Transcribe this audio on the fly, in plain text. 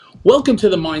Welcome to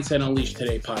the Mindset Unleashed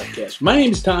Today podcast. My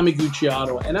name is Tommy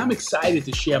Gucciardo, and I'm excited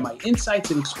to share my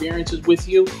insights and experiences with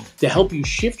you to help you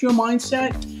shift your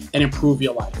mindset and improve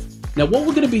your life. Now, what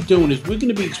we're going to be doing is we're going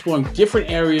to be exploring different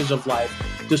areas of life,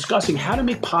 discussing how to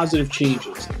make positive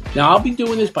changes. Now, I'll be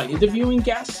doing this by interviewing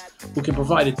guests who can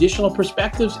provide additional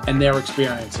perspectives and their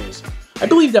experiences. I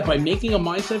believe that by making a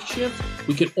mindset shift,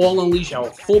 we can all unleash our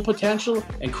full potential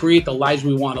and create the lives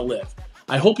we want to live.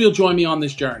 I hope you'll join me on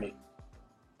this journey.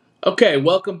 Okay,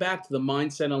 welcome back to the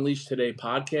Mindset Unleashed Today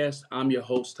podcast. I'm your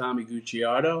host, Tommy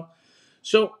Gucciardo.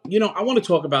 So, I want to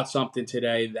talk about something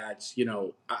today that's,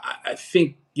 I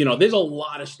think, there's a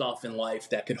lot of stuff in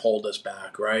life that could hold us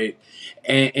back, right?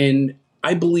 And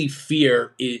I believe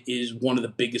fear is one of the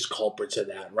biggest culprits of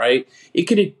that, right? It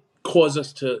could cause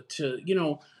us to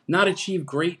not achieve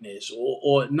greatness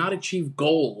or not achieve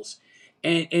goals.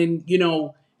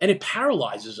 And it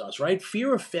paralyzes us, right?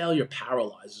 Fear of failure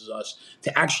paralyzes us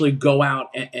to actually go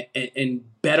out and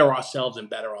better ourselves and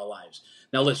better our lives.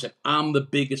 Now, listen, I'm the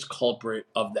biggest culprit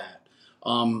of that.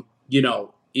 I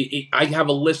have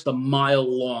a list a mile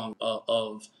long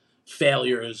of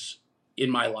failures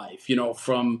in my life,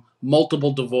 from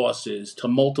multiple divorces to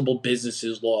multiple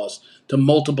businesses lost to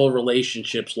multiple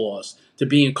relationships lost to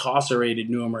being incarcerated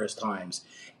numerous times.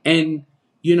 And,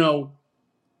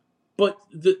 but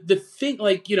the thing,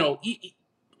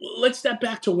 let's step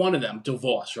back to one of them,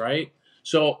 divorce, right?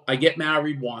 So I get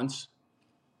married once,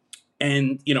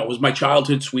 and, it was my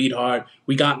childhood sweetheart.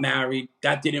 We got married.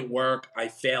 That didn't work. I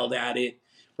failed at it,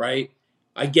 right?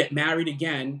 I get married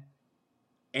again,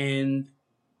 and,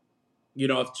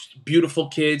 I have beautiful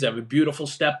kids. I have a beautiful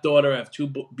stepdaughter. I have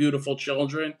two beautiful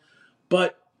children.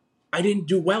 But I didn't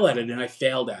do well at it, and I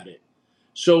failed at it.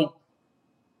 So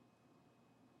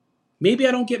maybe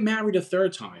I don't get married a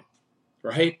third time,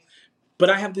 right? But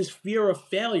I have this fear of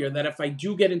failure that if I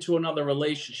do get into another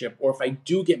relationship or if I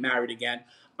do get married again,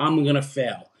 I'm going to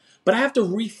fail. But I have to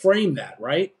reframe that,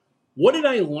 right? What did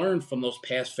I learn from those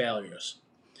past failures?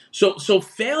 So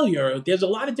failure, there's a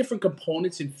lot of different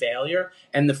components in failure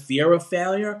and the fear of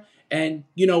failure. And,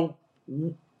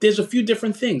 there's a few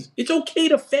different things. It's okay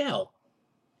to fail.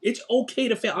 It's okay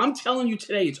to fail. I'm telling you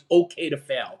today, it's okay to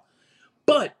fail.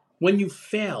 But when you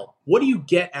fail, what do you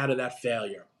get out of that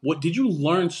failure? What did you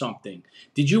learn something?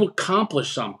 Did you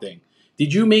accomplish something?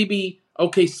 Did you maybe,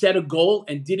 set a goal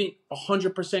and didn't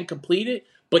 100% complete it,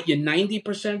 but you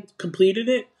 90% completed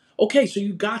it? Okay, so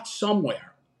you got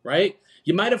somewhere, right?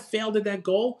 You might have failed at that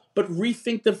goal, but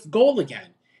rethink the goal again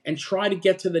and try to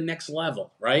get to the next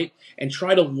level, right? And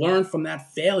try to learn from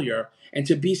that failure and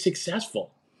to be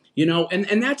successful,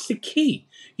 and that's the key.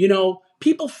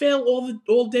 People fail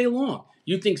all day long.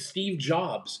 You think Steve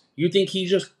Jobs, you think he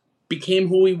just became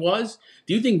who he was?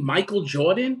 Do you think Michael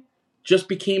Jordan just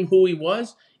became who he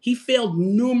was? He failed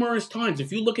numerous times.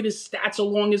 If you look at his stats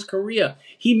along his career,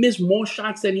 he missed more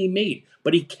shots than he made,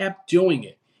 but he kept doing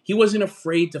it. He wasn't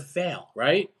afraid to fail,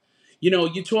 right?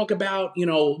 You talk about,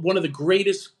 one of the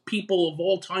greatest people of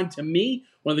all time to me,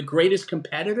 one of the greatest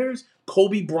competitors,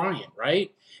 Kobe Bryant,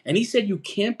 right? And he said you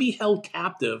can't be held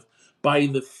captive by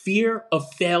the fear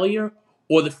of failure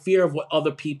or the fear of what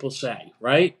other people say,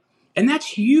 right? And that's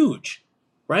huge,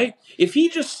 right? If he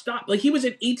just stopped, like he was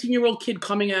an 18-year-old kid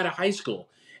coming out of high school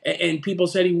and people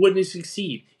said he wouldn't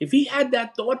succeed. If he had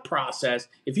that thought process,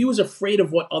 if he was afraid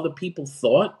of what other people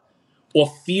thought or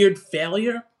feared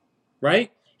failure,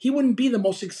 right? He wouldn't be the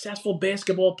most successful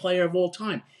basketball player of all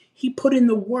time. He put in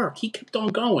the work. He kept on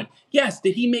going. Yes.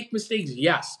 Did he make mistakes?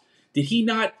 Yes. Did he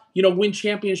not, win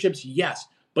championships? Yes.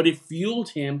 But it fueled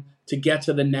him to get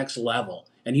to the next level.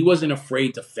 And he wasn't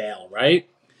afraid to fail, right?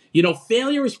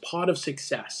 Failure is part of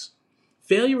success.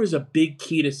 Failure is a big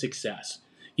key to success.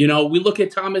 We look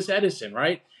at Thomas Edison,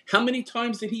 right? How many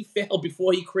times did he fail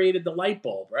before he created the light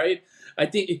bulb, right? I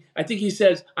think he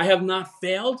says, I have not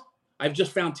failed. I've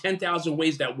just found 10,000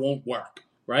 ways that won't work,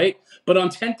 right? But on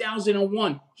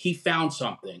 10,001, he found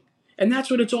something. And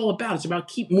that's what it's all about. It's about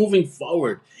keep moving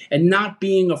forward and not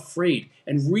being afraid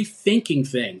and rethinking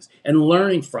things and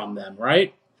learning from them,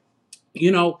 right?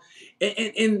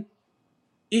 And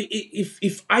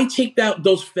if I take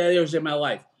those failures in my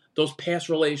life, those past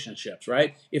relationships,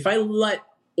 right? If I let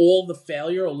all the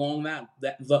failure along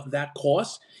that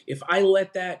course, if I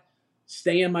let that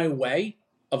stay in my way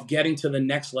of getting to the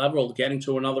next level, getting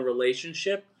to another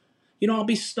relationship, I'll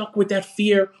be stuck with that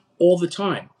fear all the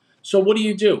time. So what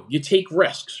do? You take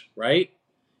risks, right?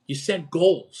 You set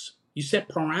goals, you set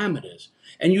parameters,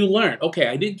 and you learn, okay,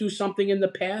 I didn't do something in the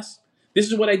past.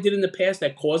 This is what I did in the past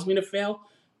that caused me to fail.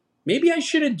 Maybe I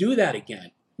shouldn't do that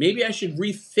again. Maybe I should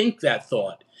rethink that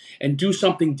thought and do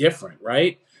something different,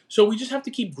 right? So we just have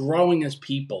to keep growing as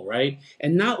people, right?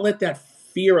 And not let that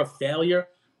fear of failure,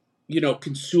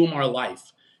 consume our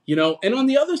life. And on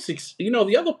the other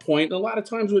the other point, a lot of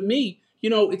times with me,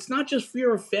 it's not just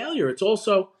fear of failure. It's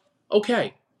also,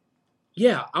 okay,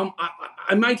 yeah,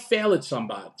 I might fail at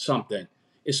something.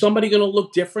 Is somebody going to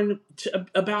look different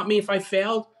about me if I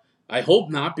failed? I hope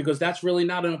not, because that's really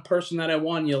not a person that I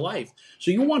want in your life.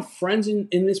 So you want friends in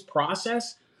this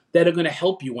process that are going to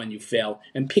help you when you fail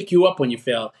and pick you up when you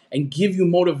fail and give you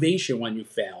motivation when you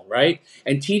fail, right?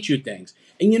 And teach you things.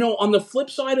 And on the flip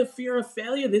side of fear of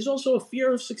failure, there's also a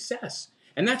fear of success.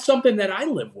 And that's something that I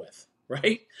live with,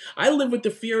 right? I live with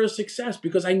the fear of success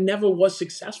because I never was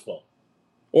successful.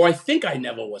 Or I think I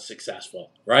never was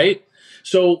successful, right?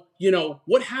 So,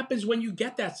 what happens when you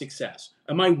get that success?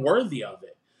 Am I worthy of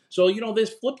it? So,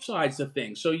 there's flip sides to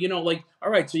things. So, all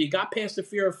right, so you got past the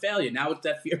fear of failure. Now it's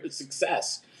that fear of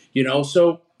success,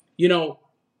 So,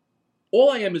 all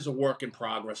I am is a work in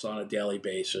progress on a daily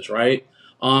basis, right?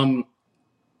 And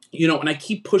I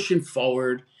keep pushing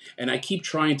forward and I keep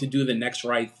trying to do the next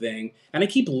right thing. And I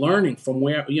keep learning from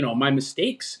where, my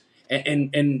mistakes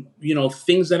and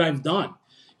things that I've done.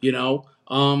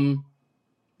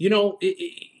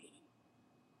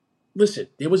 Listen,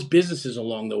 there was businesses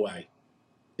along the way.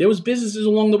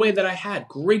 That I had,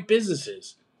 great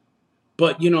businesses.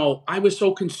 But, I was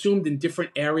so consumed in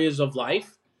different areas of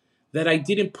life that I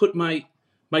didn't put my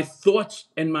thoughts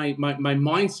and my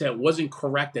mindset wasn't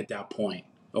correct at that point.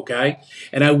 Okay.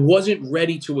 And I wasn't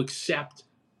ready to accept,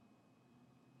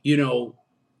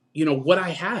 what I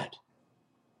had.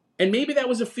 And maybe that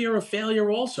was a fear of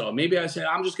failure also. Maybe I said,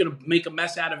 I'm just going to make a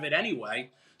mess out of it anyway.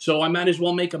 So I might as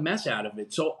well make a mess out of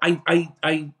it. So I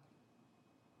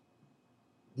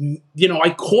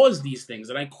caused these things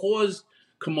and I caused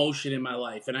commotion in my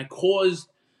life and I caused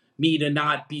me to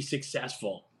not be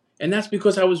successful. And that's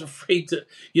because I was afraid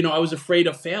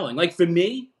of failing. Like for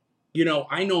me,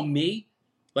 I know me,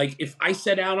 like if I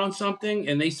set out on something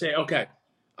and they say, okay,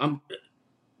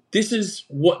 this is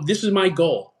my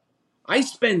goal. I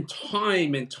spend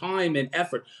time and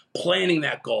effort planning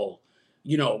that goal,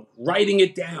 writing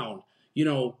it down,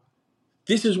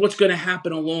 this is what's going to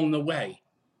happen along the way,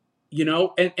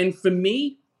 and for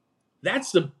me,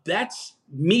 that's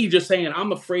me just saying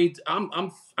I'm afraid. I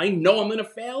know I'm going to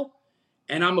fail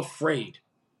and I'm afraid,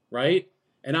 right?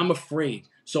 And I'm afraid.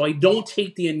 So I don't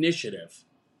take the initiative.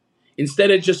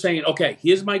 Instead of just saying, okay,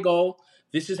 here's my goal.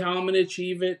 This is how I'm going to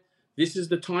achieve it. This is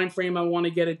the time frame I want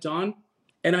to get it done.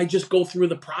 And I just go through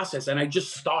the process and I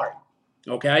just start,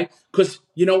 okay? Because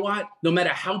you know what? No matter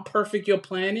how perfect your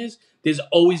plan is, there's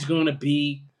always going to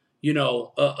be,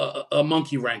 a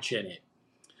monkey wrench in it.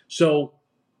 So,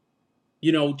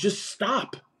 just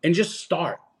stop and just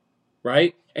start,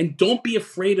 right? And don't be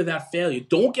afraid of that failure.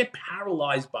 Don't get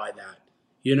paralyzed by that,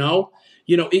 if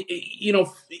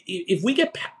we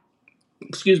get,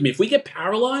 if we get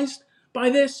paralyzed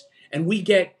by this and we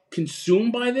get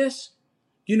consumed by this,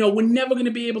 we're never going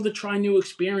to be able to try new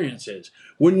experiences.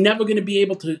 We're never going to be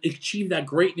able to achieve that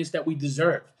greatness that we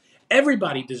deserve.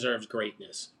 Everybody deserves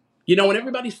greatness, and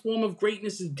everybody's form of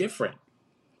greatness is different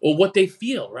or what they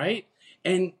feel, right?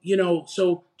 And,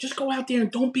 so just go out there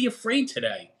and don't be afraid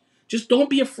today. Just don't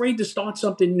be afraid to start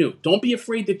something new. Don't be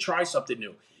afraid to try something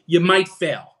new. You might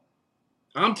fail.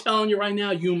 I'm telling you right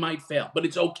now, you might fail, but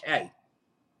it's okay.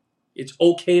 It's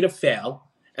okay to fail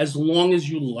as long as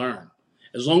you learn.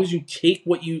 As long as you take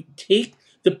the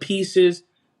pieces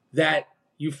that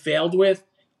you failed with,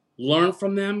 learn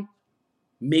from them,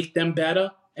 make them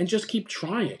better, and just keep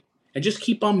trying and just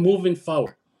keep on moving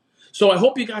forward. So I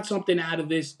hope you got something out of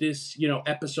this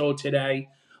episode today.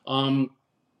 Bottom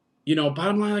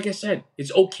line, like I said,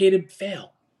 it's okay to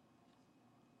fail,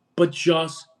 but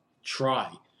just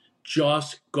try.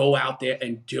 Just go out there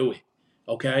and do it.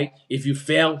 Okay? If you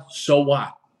fail, so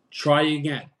what? Try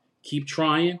again. Keep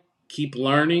trying. Keep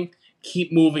learning,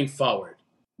 keep moving forward.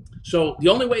 So the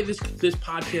only way this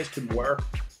podcast can work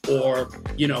or,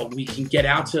 we can get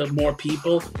out to more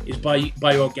people is by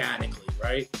organically,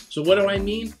 right? So what do I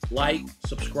mean? Like,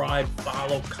 subscribe,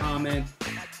 follow, comment,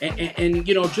 and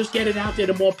just get it out there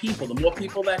to more people. The more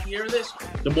people that hear this,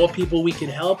 the more people we can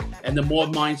help and the more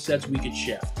mindsets we can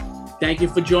shift. Thank you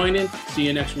for joining. See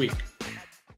you next week.